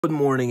Good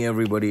morning,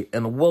 everybody,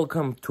 and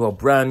welcome to a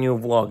brand new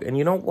vlog. And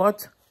you know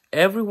what?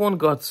 Everyone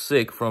got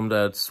sick from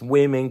that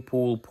swimming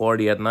pool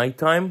party at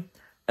nighttime,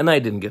 and I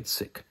didn't get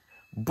sick.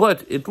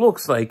 But it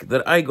looks like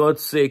that I got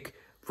sick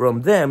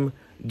from them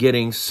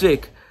getting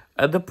sick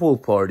at the pool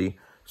party.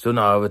 So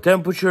now I have a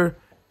temperature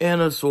and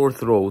a sore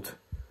throat.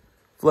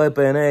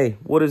 Flippin' A,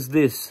 what is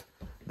this?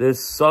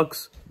 This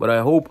sucks, but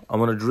I hope I'm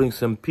gonna drink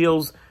some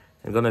pills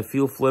and gonna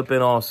feel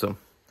flippin' awesome.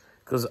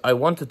 Because I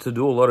wanted to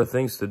do a lot of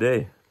things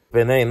today.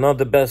 Hey, not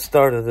the best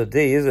start of the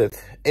day, is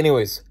it?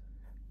 Anyways,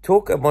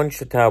 took a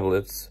bunch of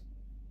tablets,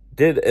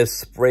 did a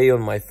spray on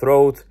my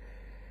throat,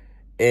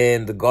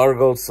 and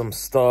gargled some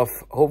stuff.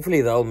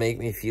 Hopefully that'll make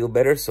me feel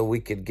better so we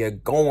could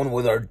get going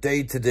with our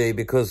day today,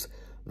 because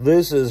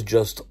this is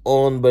just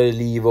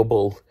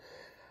unbelievable.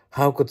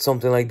 How could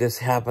something like this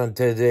happen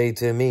today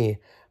to me?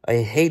 I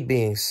hate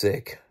being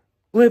sick.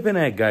 Flippin'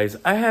 heck, guys.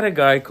 I had a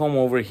guy come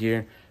over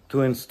here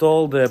to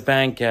install the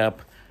bank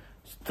app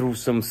through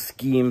some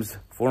schemes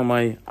for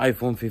my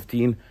iPhone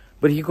 15,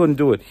 but he couldn't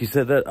do it. He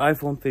said that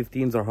iPhone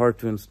 15s are hard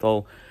to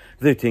install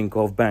the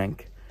Tinkoff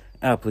Bank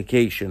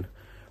application,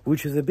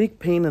 which is a big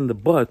pain in the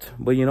butt.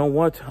 But you know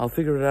what? I'll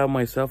figure it out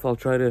myself. I'll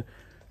try to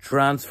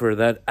transfer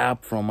that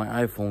app from my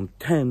iPhone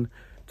 10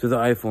 to the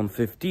iPhone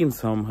 15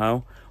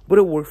 somehow, but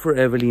it worked for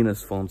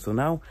Evelina's phone. So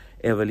now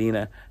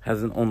Evelina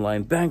has an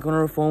online bank on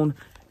her phone,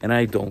 and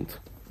I don't.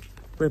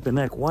 Flippin'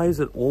 heck, why is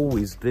it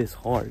always this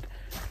hard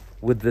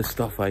with the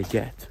stuff I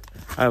get?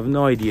 I have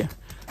no idea.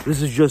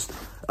 This is just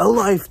a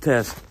life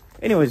test.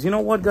 Anyways, you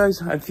know what,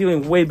 guys? I'm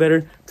feeling way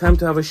better. Time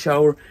to have a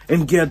shower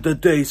and get the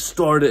day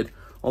started.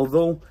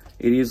 Although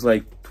it is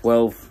like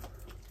 12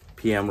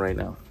 p.m. right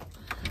now.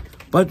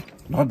 But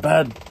not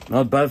bad.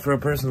 Not bad for a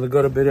person that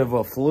got a bit of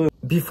a flu.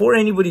 Before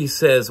anybody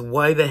says,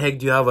 why the heck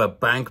do you have a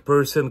bank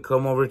person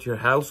come over to your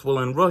house? Well,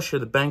 in Russia,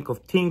 the Bank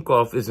of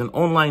Tinkoff is an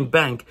online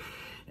bank,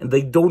 and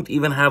they don't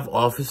even have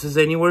offices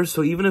anywhere.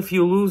 So even if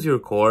you lose your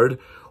card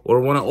or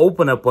want to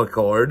open up a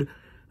card,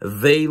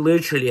 they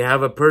literally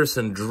have a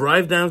person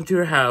drive down to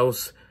your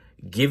house,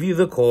 give you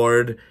the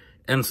card,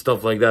 and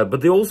stuff like that.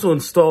 But they also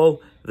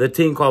install the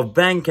Tinkoff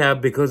Bank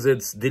app because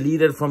it's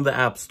deleted from the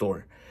App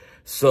Store.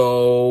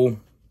 So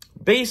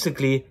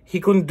basically, he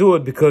couldn't do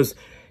it because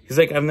he's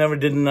like, I've never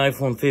did an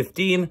iPhone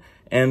 15,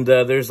 and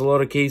there's a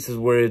lot of cases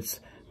where it's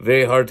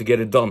very hard to get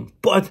it done.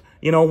 But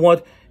you know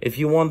what? If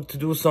you want to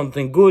do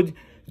something good,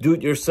 do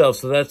it yourself.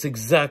 So that's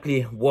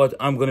exactly what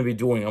I'm going to be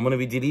doing. I'm going to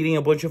be deleting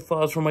a bunch of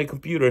files from my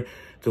computer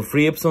to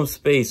free up some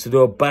space to do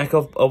a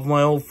backup of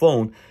my old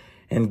phone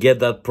and get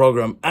that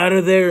program out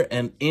of there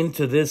and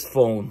into this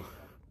phone.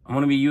 I'm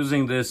going to be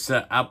using this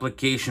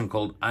application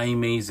called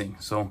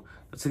iAmazing. So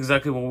that's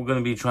exactly what we're going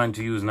to be trying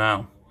to use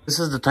now. This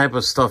is the type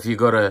of stuff you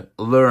got to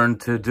learn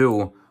to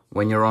do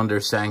when you're under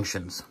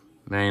sanctions.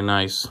 Very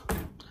nice.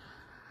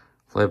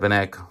 Flippin'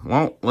 heck.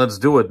 Well, let's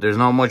do it. There's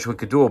not much we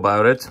could do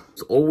about it.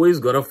 It's always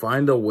gotta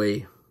find a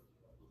way,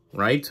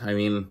 right? I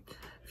mean,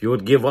 if you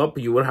would give up,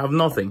 you would have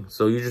nothing.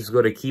 So you just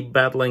gotta keep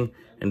battling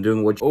and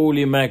doing what you...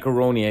 Holy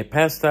macaroni. I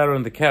passed out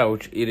on the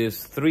couch. It is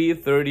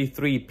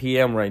 3:33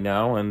 p.m. right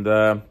now. And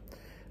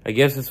I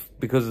guess it's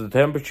because of the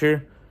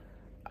temperature.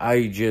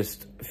 I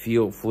just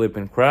feel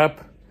flipping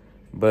crap.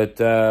 But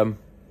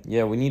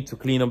yeah, we need to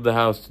clean up the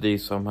house today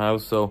somehow.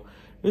 So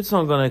it's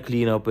not gonna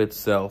clean up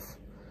itself.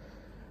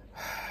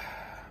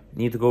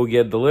 Need to go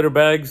get the litter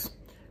bags,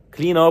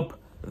 clean up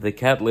the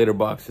cat litter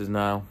boxes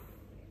now.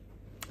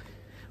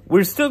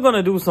 We're still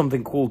gonna do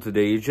something cool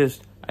today. It's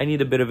just, I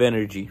need a bit of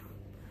energy.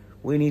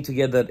 We need to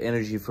get that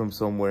energy from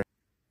somewhere.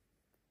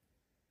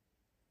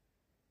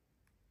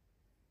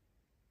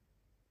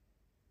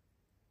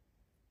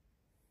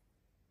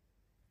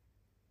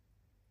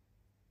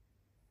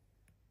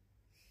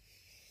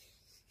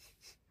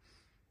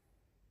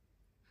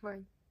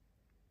 Fine.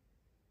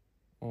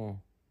 Oh.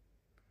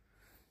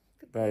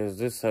 Guys,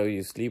 this is how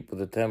you sleep with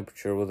the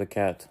temperature with a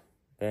cat.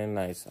 Very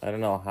nice. I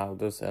don't know how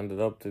this ended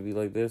up to be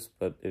like this,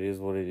 but it is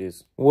what it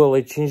is. Well,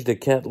 I changed the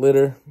cat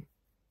litter.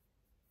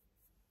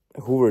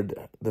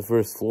 Hoovered the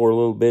first floor a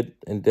little bit,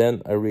 and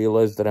then I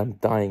realized that I'm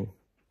dying.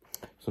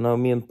 So now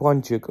me and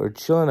Ponchik are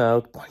chilling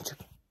out. Ponchik.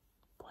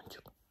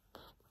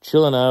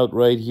 Chilling out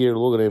right here.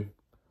 Look at him.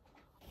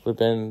 But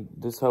then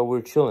this is how we're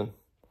chilling.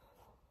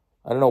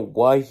 I don't know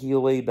why he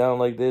laid down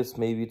like this.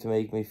 Maybe to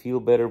make me feel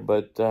better,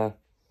 but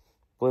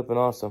flipping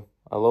awesome.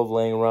 I love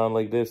laying around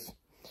like this.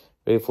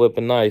 Very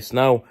flipping nice.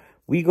 Now,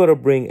 we gotta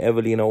bring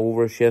Evelina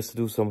over. She has to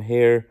do some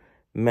hair,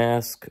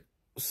 mask,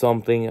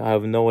 something. I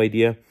have no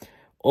idea.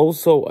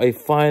 Also, I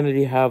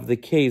finally have the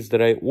case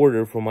that I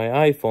ordered for my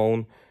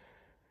iPhone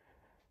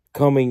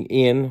coming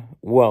in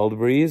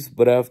Wildberries,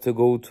 but I have to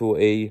go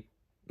to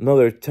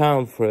another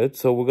town for it.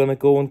 So we're gonna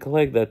go and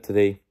collect that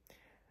today.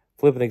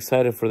 Flipping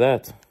excited for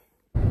that.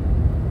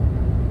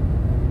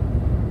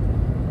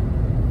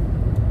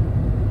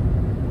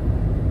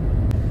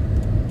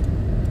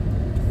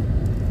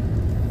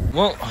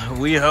 Well,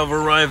 we have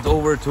arrived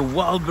over to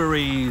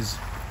Wildberries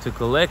to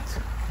collect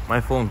my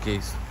phone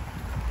case.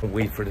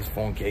 Wait for this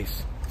phone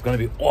case. It's gonna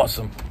be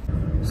awesome.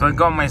 So I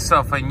got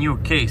myself a new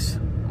case.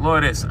 Look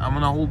at this. I'm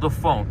gonna hold the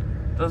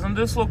phone. Doesn't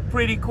this look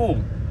pretty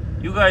cool?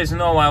 You guys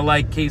know I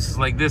like cases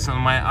like this. On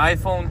my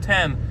iPhone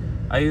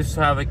 10, I used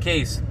to have a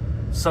case,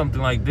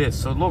 something like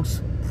this. So it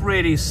looks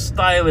pretty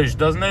stylish,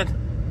 doesn't it?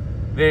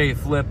 Very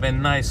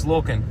flippin' nice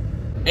looking.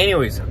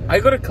 Anyways, I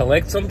gotta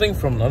collect something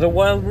from another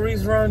wild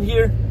breeze around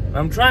here.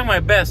 I'm trying my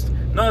best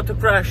not to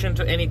crash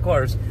into any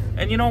cars.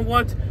 And you know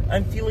what?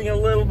 I'm feeling a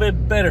little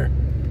bit better.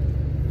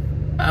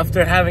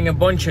 After having a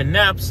bunch of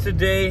naps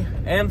today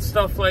and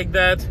stuff like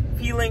that,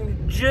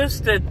 feeling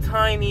just a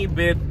tiny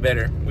bit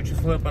better, which is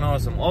flippin'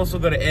 awesome. Also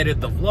gotta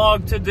edit the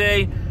vlog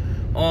today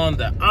on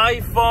the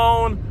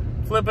iPhone.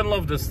 Flippin'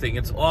 love this thing,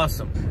 it's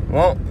awesome.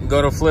 Well,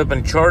 got a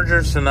flippin'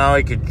 charger, so now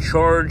I could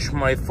charge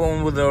my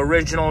phone with the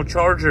original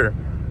charger.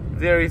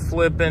 Very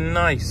flippin'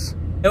 nice.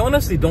 I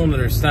honestly don't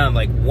understand,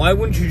 like, why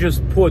wouldn't you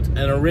just put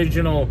an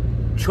original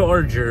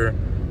charger,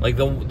 like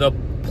the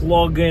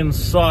plug-in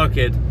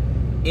socket,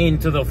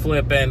 into the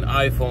flippin'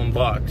 iPhone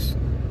box?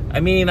 I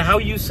mean, how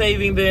are you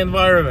saving the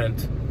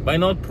environment? By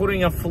not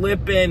putting a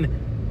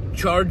flippin'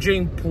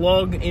 charging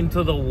plug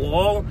into the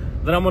wall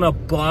that I'm gonna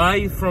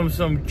buy from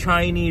some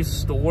Chinese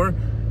store?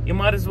 You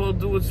might as well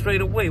do it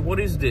straight away. What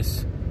is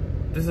this?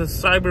 This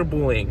is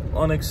cyberbullying.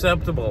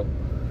 Unacceptable.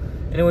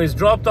 Anyways,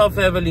 dropped off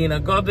Evelina,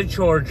 got the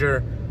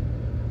charger.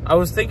 I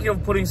was thinking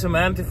of putting some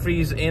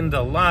antifreeze in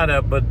the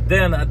Lada, but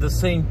then at the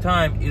same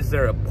time, is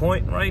there a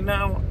point right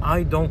now?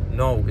 I don't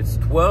know. It's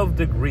 12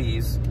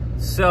 degrees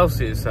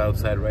Celsius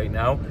outside right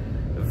now.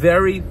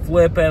 Very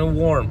flippin'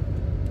 warm.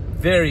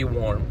 Very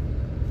warm.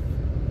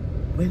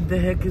 When the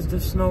heck is the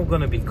snow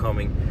gonna be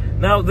coming?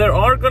 Now, there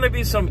are gonna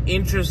be some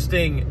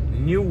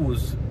interesting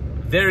news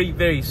very,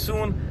 very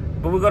soon,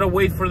 but we gotta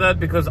wait for that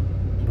because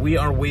we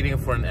are waiting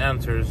for an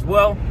answer as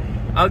well.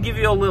 I'll give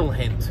you a little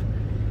hint.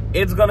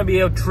 It's gonna be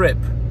a trip.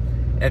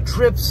 A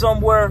trip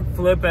somewhere,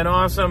 flippin'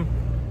 awesome.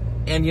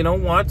 And you know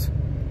what?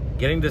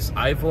 Getting this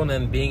iPhone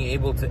and being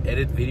able to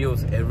edit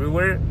videos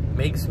everywhere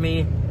makes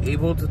me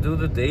able to do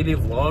the daily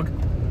vlog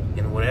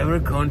in whatever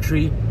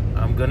country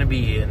I'm gonna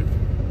be in.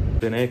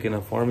 Flippin' heck, in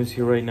a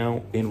pharmacy right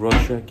now in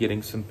Russia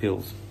getting some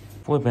pills.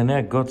 Flippin'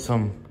 heck, got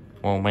some,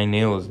 well, my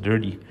nail is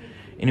dirty.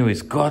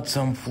 Anyways, got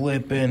some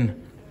flippin'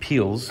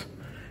 pills.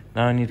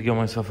 Now I need to get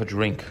myself a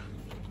drink.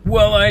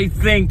 Well, I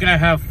think I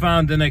have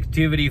found an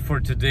activity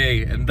for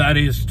today, and that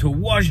is to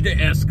wash the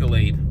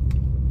Escalade.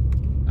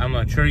 I'm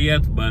not sure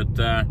yet, but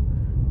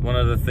one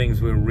of the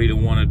things we really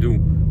want to do,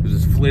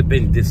 because it's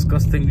flipping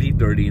disgustingly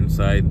dirty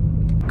inside.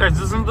 Guys,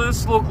 doesn't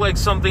this look like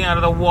something out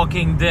of The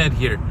Walking Dead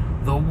here?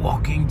 The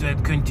Walking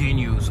Dead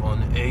continues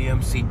on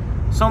AMC.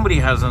 Somebody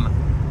has an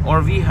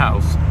RV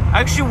house.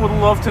 I actually would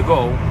love to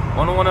go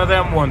on one of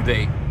them one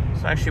day.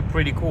 It's actually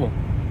pretty cool.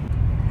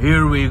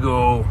 Here we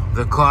go,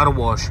 the car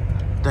wash.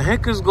 The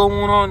heck is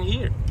going on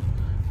here?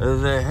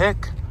 The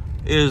heck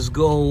is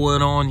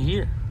going on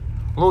here?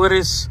 Look at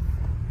this.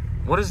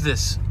 What is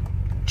this?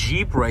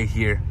 Jeep right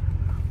here.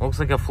 Looks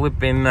like a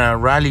flipping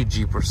rally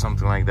Jeep or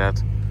something like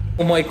that.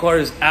 Oh, my car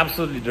is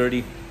absolutely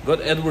dirty.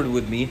 Got Edward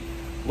with me.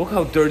 Look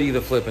how dirty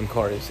the flipping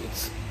car is.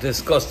 It's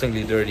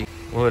disgustingly dirty.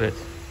 Look at it.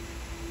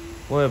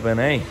 Flipping,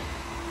 eh?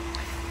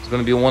 It's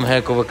gonna be one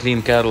heck of a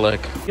clean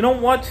Cadillac. You know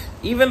what?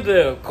 Even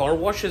the car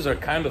washes are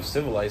kind of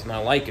civilized and I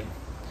like it.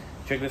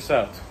 Check this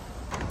out.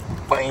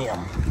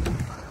 Bam.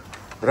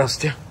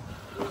 Здравствуйте.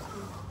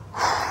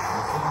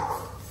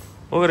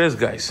 Look at this,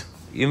 guys.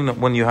 Even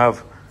when you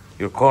have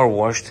your car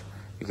washed,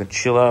 you can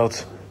chill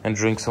out and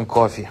drink some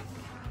coffee.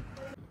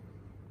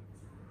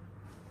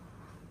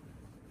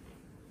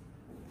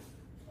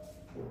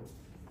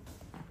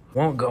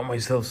 Well, got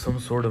myself some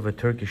sort of a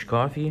Turkish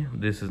coffee.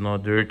 This is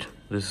not dirt,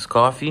 this is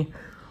coffee.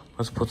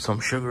 Let's put some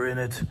sugar in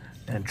it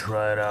and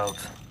try it out.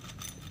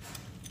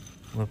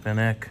 Flippin'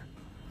 heck.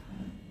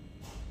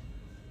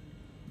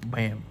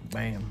 Bam,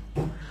 bam.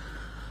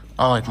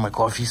 I like my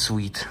coffee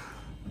sweet.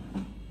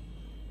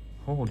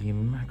 Holy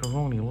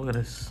macaroni, look at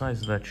the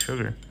size of that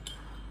sugar.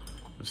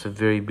 It's a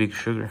very big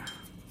sugar.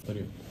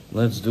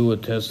 Let's do a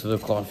test of the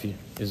coffee.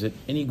 Is it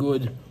any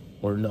good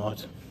or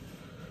not?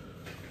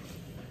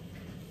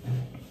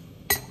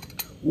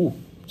 Ooh,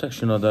 it's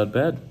actually not that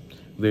bad.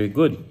 Very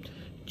good.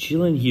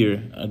 Chilling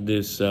here at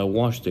this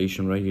wash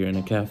station right here in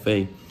a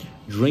cafe,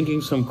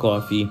 drinking some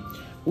coffee,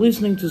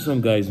 listening to some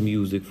guy's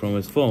music from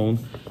his phone,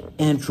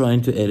 and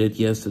trying to edit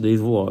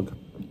yesterday's vlog.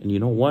 And you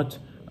know what?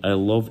 I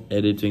love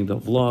editing the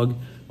vlog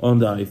on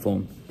the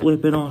iPhone.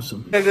 Flippin'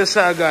 awesome. Check this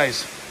out,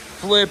 guys.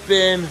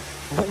 Flippin'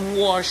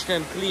 washed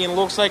and clean.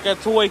 Looks like a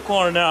toy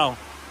car now.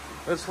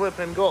 Let's flip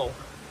and go.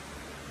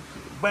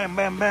 Bam,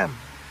 bam, bam.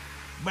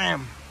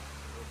 Bam,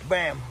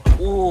 bam.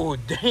 Oh,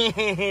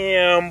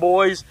 damn,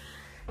 boys.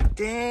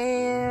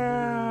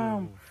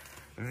 Damn.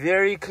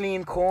 Very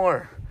clean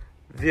car.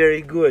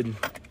 Very good.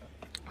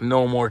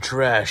 No more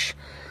trash.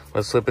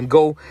 Let's flip and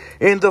go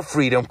in the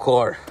Freedom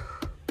car.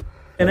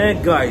 And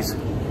then, guys,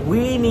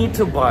 we need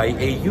to buy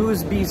a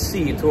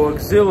USB-C to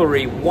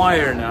auxiliary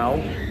wire now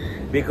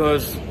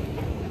because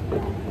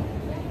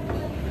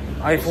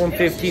iPhone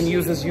 15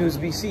 uses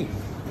USB-C.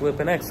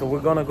 Flippin' X. So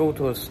we're gonna go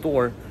to a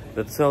store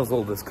that sells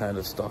all this kind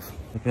of stuff.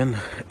 An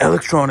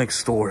electronics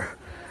store.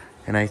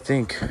 And I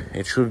think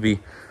it should be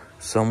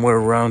somewhere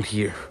around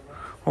here.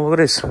 Oh, look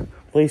at this.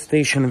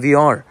 PlayStation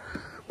VR.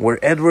 Where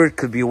Edward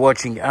could be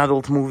watching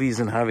adult movies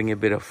and having a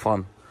bit of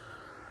fun.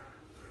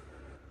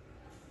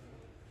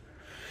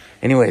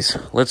 Anyways,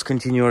 let's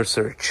continue our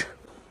search.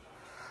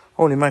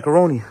 Holy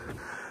macaroni.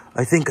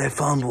 I think I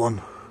found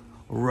one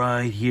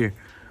right here.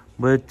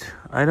 But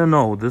I don't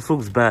know. This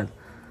looks bad.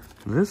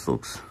 This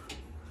looks...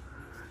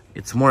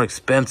 It's more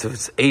expensive.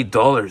 It's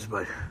 $8,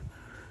 but...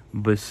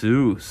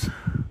 Bassoos.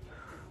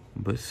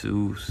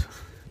 Bassoos.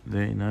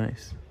 Very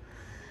nice.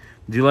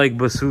 Do you like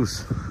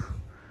bassoos?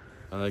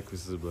 I like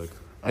this is black.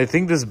 I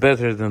think this is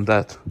better than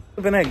that.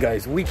 Look at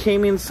guys, we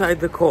came inside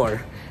the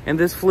car and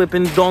this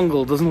flipping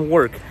dongle doesn't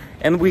work.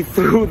 And we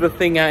threw the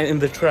thing out in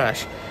the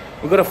trash.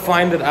 We gotta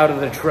find it out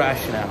of the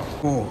trash now.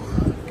 Oh,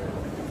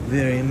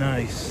 very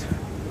nice.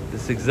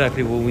 That's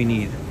exactly what we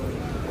need.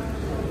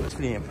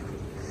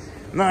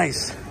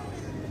 Nice.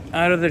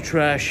 Out of the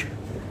trash,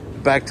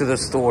 back to the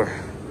store.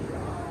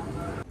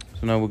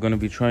 So now we're gonna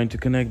be trying to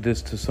connect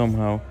this to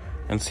somehow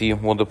and see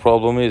what the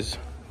problem is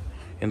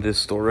in this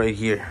store right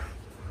here.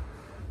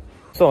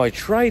 So I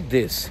tried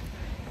this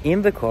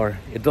in the car,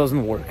 it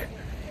doesn't work.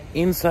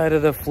 Inside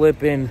of the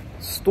flipping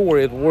store,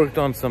 it worked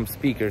on some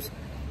speakers.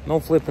 No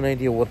flipping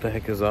idea what the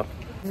heck is up.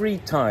 Every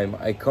time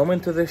I come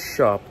into this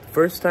shop,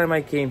 first time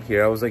I came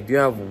here, I was like, do you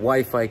have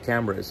Wi-Fi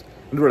cameras?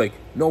 And they were like,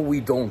 no, we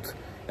don't.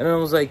 And then I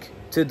was like,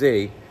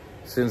 today,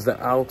 since the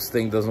AUX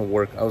thing doesn't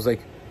work, I was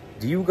like,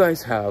 do you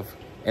guys have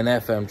an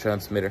FM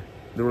transmitter?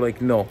 They were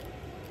like, no.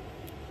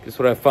 Guess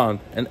what I found?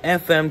 An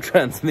FM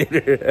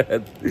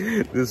transmitter.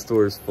 This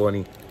store is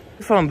funny.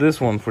 We found this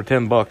one for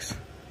 10 bucks.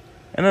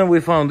 And then we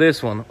found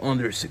this one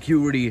under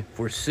security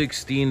for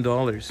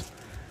 $16.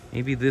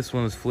 Maybe this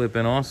one is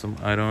flipping awesome.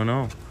 I don't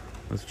know.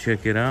 Let's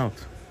check it out.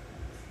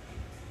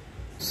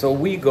 So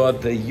we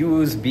got the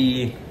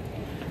USB,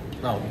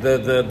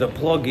 the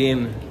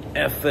plug-in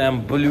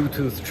FM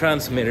Bluetooth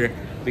transmitter,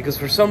 because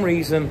for some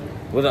reason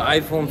with the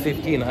iPhone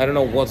 15, I don't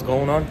know what's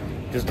going on.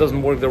 It just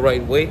doesn't work the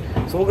right way.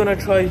 So we're gonna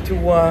try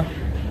to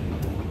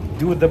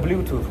do it the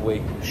Bluetooth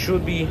way.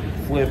 Should be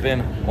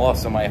flipping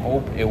awesome. I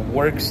hope it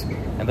works.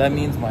 And that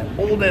means my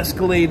old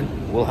Escalade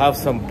will have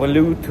some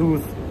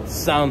Bluetooth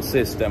sound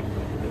system.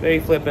 Very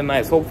flipping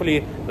nice.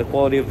 Hopefully the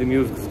quality of the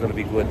music is gonna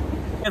be good.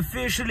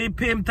 Officially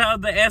pimped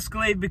out the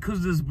Escalade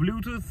because this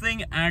Bluetooth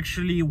thing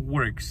actually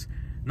works.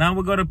 Now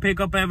we're gonna pick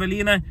up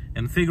Evelina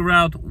and figure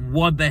out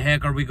what the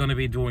heck are we gonna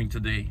be doing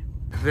today.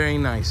 Very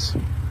nice.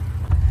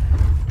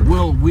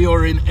 Well, we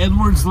are in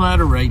Edward's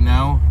Ladder right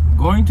now,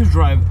 going to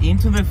drive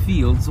into the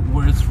fields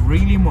where it's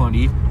really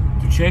muddy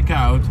to check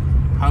out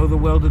how the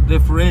welded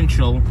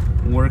differential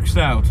works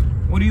out.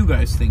 What do you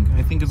guys think?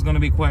 I think it's gonna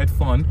be quite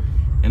fun,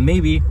 and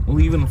maybe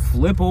we'll even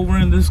flip over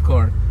in this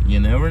car. You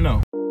never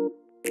know.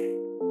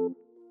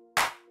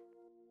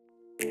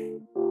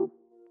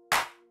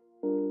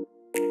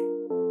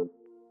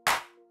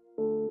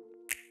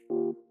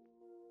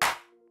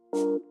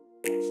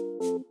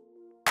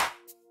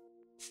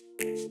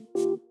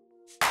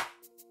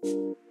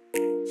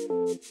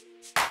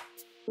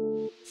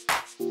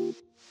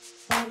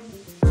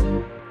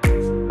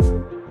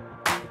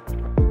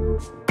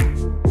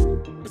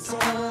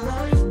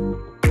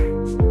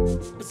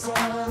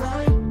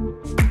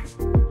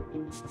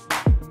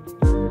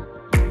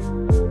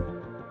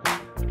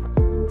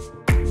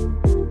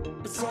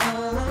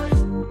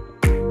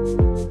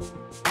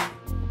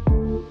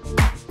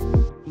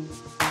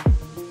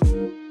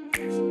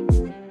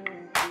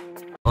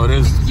 Oh,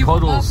 there's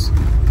puddles.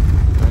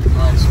 Very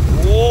nice.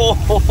 Whoa!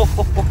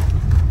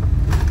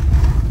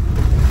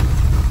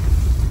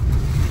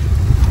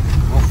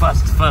 Oh,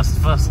 fast, fast,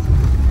 fast.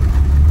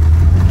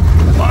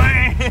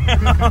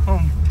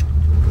 Bam!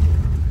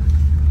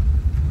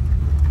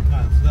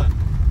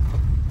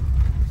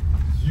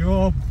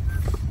 Yup.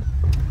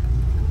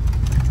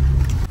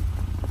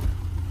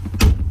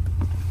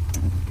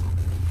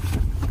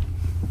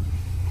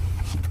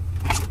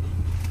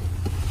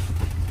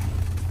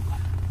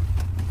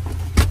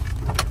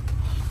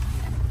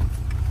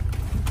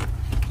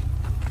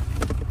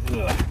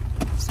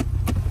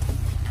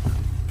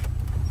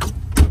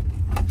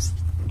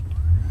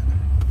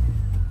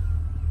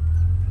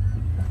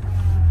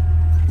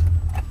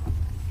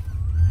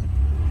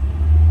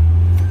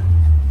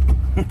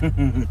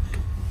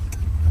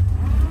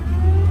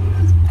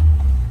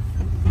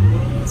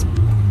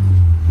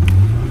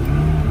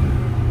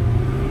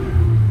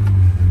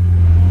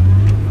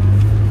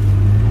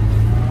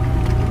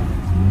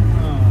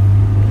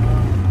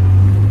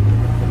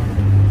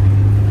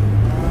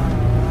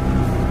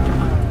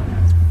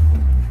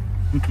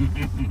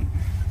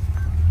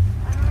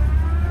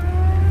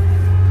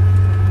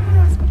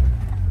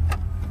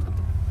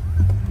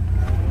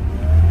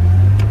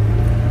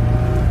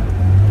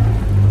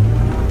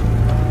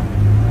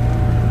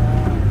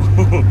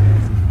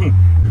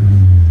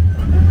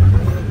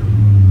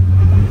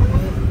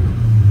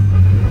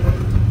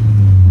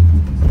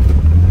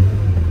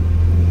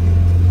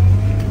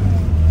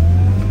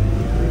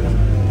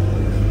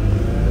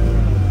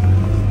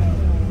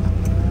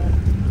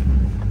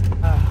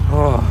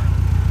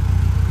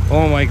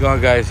 Oh my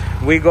god, guys,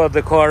 we got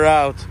the car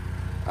out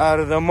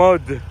of the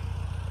mud.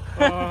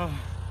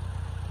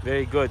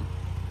 Very good.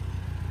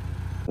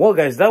 Well,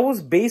 guys, that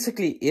was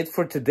basically it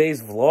for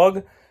today's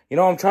vlog. You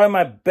know, I'm trying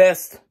my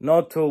best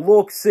not to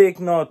look sick,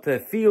 not to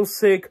feel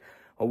sick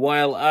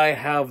while I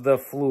have the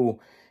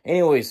flu.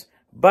 Anyways,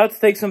 about to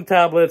take some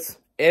tablets,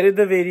 edit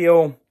the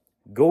video,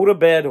 go to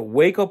bed,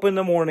 wake up in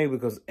the morning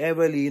because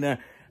Evelina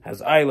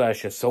has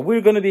eyelashes. So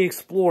we're going to be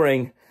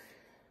exploring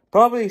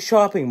probably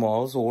shopping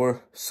malls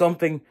or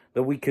something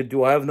that we could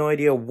do. I have no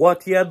idea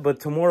what yet, but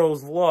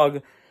tomorrow's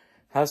vlog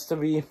has to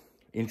be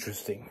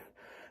interesting.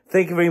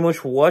 Thank you very much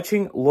for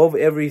watching. Love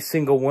every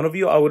single one of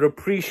you. I would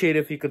appreciate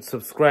if you could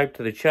subscribe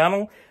to the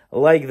channel,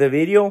 like the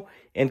video,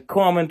 and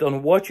comment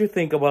on what you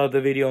think about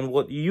the video and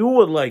what you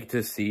would like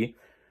to see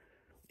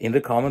in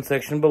the comment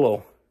section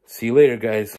below. See you later, guys.